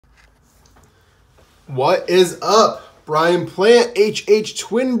What is up? Brian Plant, HH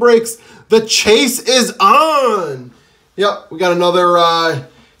Twin Breaks. The chase is on. Yep, we got another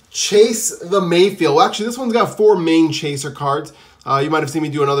Chase the Mayfield. Well, actually, this one's got 4 main chaser cards. You might have seen me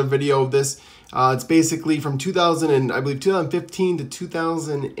do another video of this. It's basically from 2015 to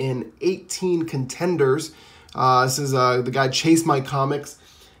 2018 contenders. This is the guy Chase My Comics.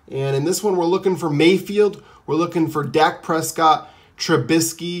 And in this one, we're looking for Mayfield. We're looking for Dak Prescott,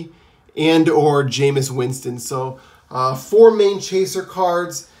 Trubisky, and or Jameis Winston. So 4 main chaser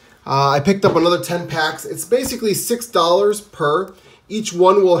cards. I picked up another 10 packs. It's basically $6 per. Each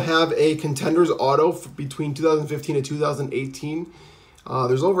one will have a contenders auto between 2015 and 2018.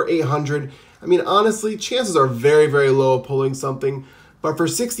 There's over 800. I mean, honestly, chances are very, very low of pulling something. But for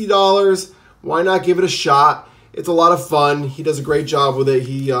 $60, why not give it a shot? It's a lot of fun. He does a great job with it.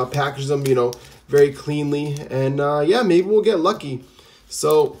 He packages them, very cleanly. And yeah, maybe we'll get lucky.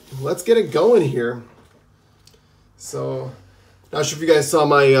 So let's get it going here. So not sure if you guys saw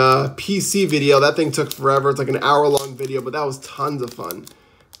my PC video. That thing took forever. It's like an hour-long video, but that was tons of fun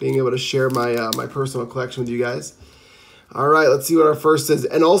being able to share my my personal collection with you guys. All right, let's see what our first is.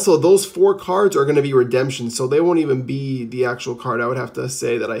 And also, those 4 cards are going to be redemptions, so they won't even be the actual card. I would have to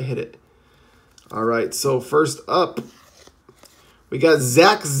say that I hit it. All right, so first up, we got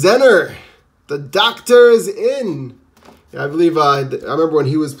Zach Zenner. The doctor is in. Yeah, I believe I remember when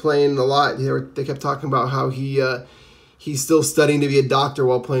he was playing a lot, they kept talking about how he's still studying to be a doctor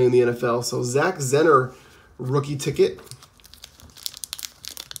while playing in the NFL. So Zach Zenner, rookie ticket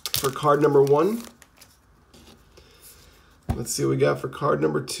for card number 1. Let's see what we got for card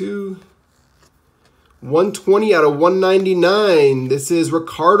number 2. 120 out of 199. This is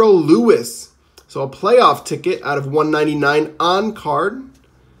Ricardo Lewis. So a playoff ticket out of 199 on card.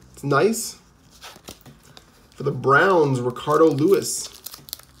 It's nice. For the Browns, Ricardo Lewis.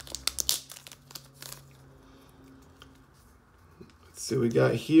 Let's see what we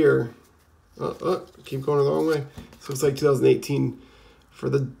got here. Keep going the wrong way. This looks like 2018.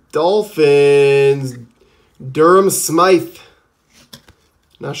 For the Dolphins, Durham Smythe.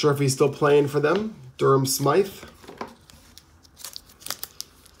 Not sure if he's still playing for them. Durham Smythe.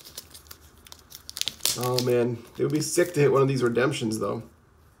 Oh, man. It would be sick to hit one of these redemptions, though.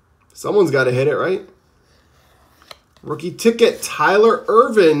 Someone's got to hit it, right? Rookie ticket, Tyler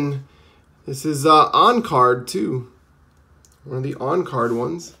Irvin. This is on-card, too. One of the on-card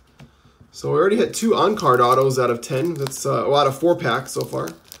ones. So we already hit 2 on-card autos out of 10. That's out of 4 packs so far.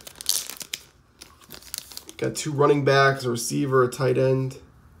 Got 2 running backs, a receiver, a tight end.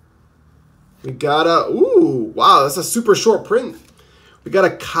 We got ooh, wow, that's a super short print. We got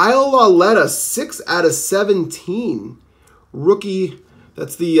a Kyle Lauletta, 6 out of 17. Rookie.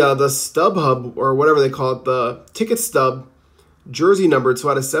 That's the Stub hub, or whatever they call it, the ticket stub, jersey numbered, so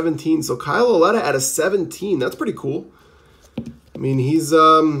out of 17. So Kyle Lauletta out of 17. That's pretty cool. I mean, he's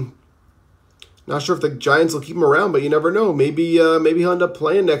not sure if the Giants will keep him around, but you never know. Maybe he'll end up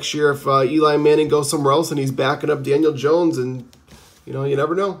playing next year if Eli Manning goes somewhere else and he's backing up Daniel Jones, and you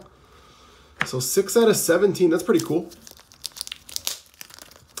never know. So 6 out of 17. That's pretty cool.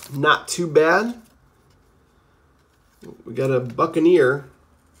 Not too bad. We got a Buccaneer.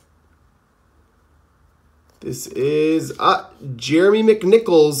 This is Jeremy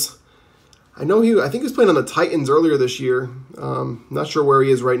McNichols. I think he was playing on the Titans earlier this year. Not sure where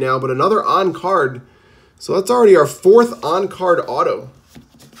he is right now, but another on-card. So that's already our 4th on-card auto.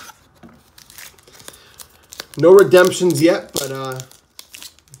 No redemptions yet, but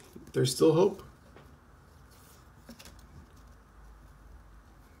there's still hope.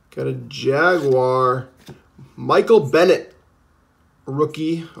 Got a Jaguar. Michael Bennett,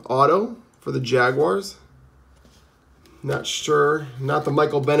 rookie auto for the Jaguars. Not sure. Not the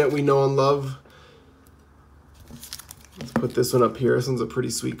Michael Bennett we know and love. Let's put this one up here. This one's a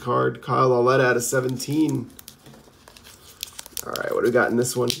pretty sweet card. Kyle Lauletta out of 17. All right, what do we got in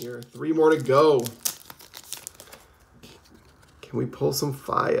this one here? 3 more to go. Can we pull some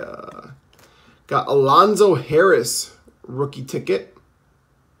fire? Got Alonzo Harris, rookie ticket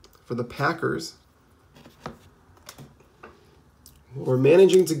for the Packers. We're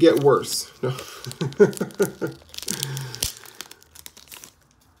managing to get worse. No.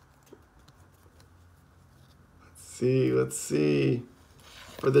 Let's see.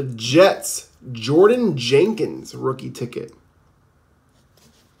 For the Jets, Jordan Jenkins, rookie ticket.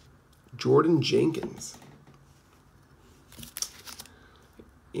 Jordan Jenkins.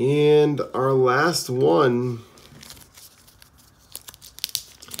 And our last one.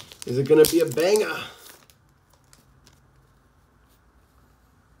 Is it going to be a banger?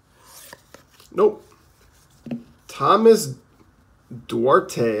 Nope. Thomas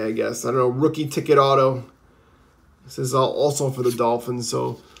Duarte, I guess. I don't know, rookie ticket auto. This is also for the Dolphins,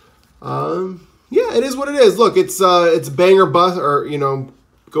 so yeah, it is what it is. Look, it's bang or bust, or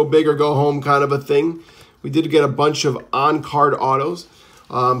go big or go home kind of a thing. We did get a bunch of on-card autos.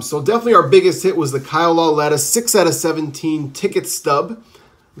 So definitely our biggest hit was the Kyle Lauletta 6 out of 17 ticket stub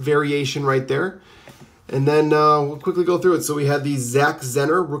variation right there. And then we'll quickly go through it. So we had the Zach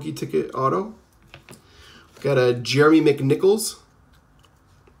Zenner rookie ticket auto. Got a Jeremy McNichols.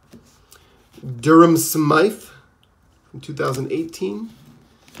 Durham Smythe from 2018.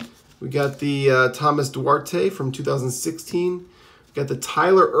 We got the Thomas Duarte from 2016. We got the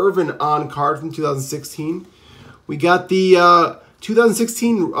Tyler Ervin on card from 2016. We got the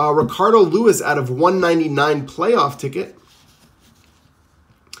 2016 Ricardo Lewis out of 199 playoff ticket.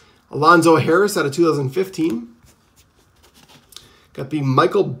 Alonzo Harris out of 2015. Got the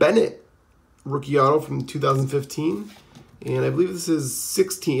Michael Bennett rookie auto from 2015. And I believe this is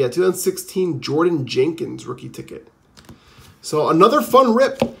 2016 Jordan Jenkins rookie ticket. So another fun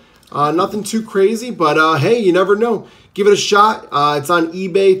rip. Nothing too crazy, but hey, you never know. Give it a shot. It's on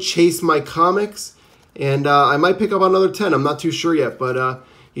eBay, Chase My Comics. And I might pick up another 10. I'm not too sure yet, but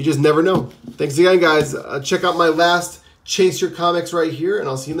you just never know. Thanks again, guys. Check out my last Chase Your Comics right here, and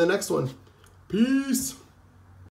I'll see you in the next one. Peace.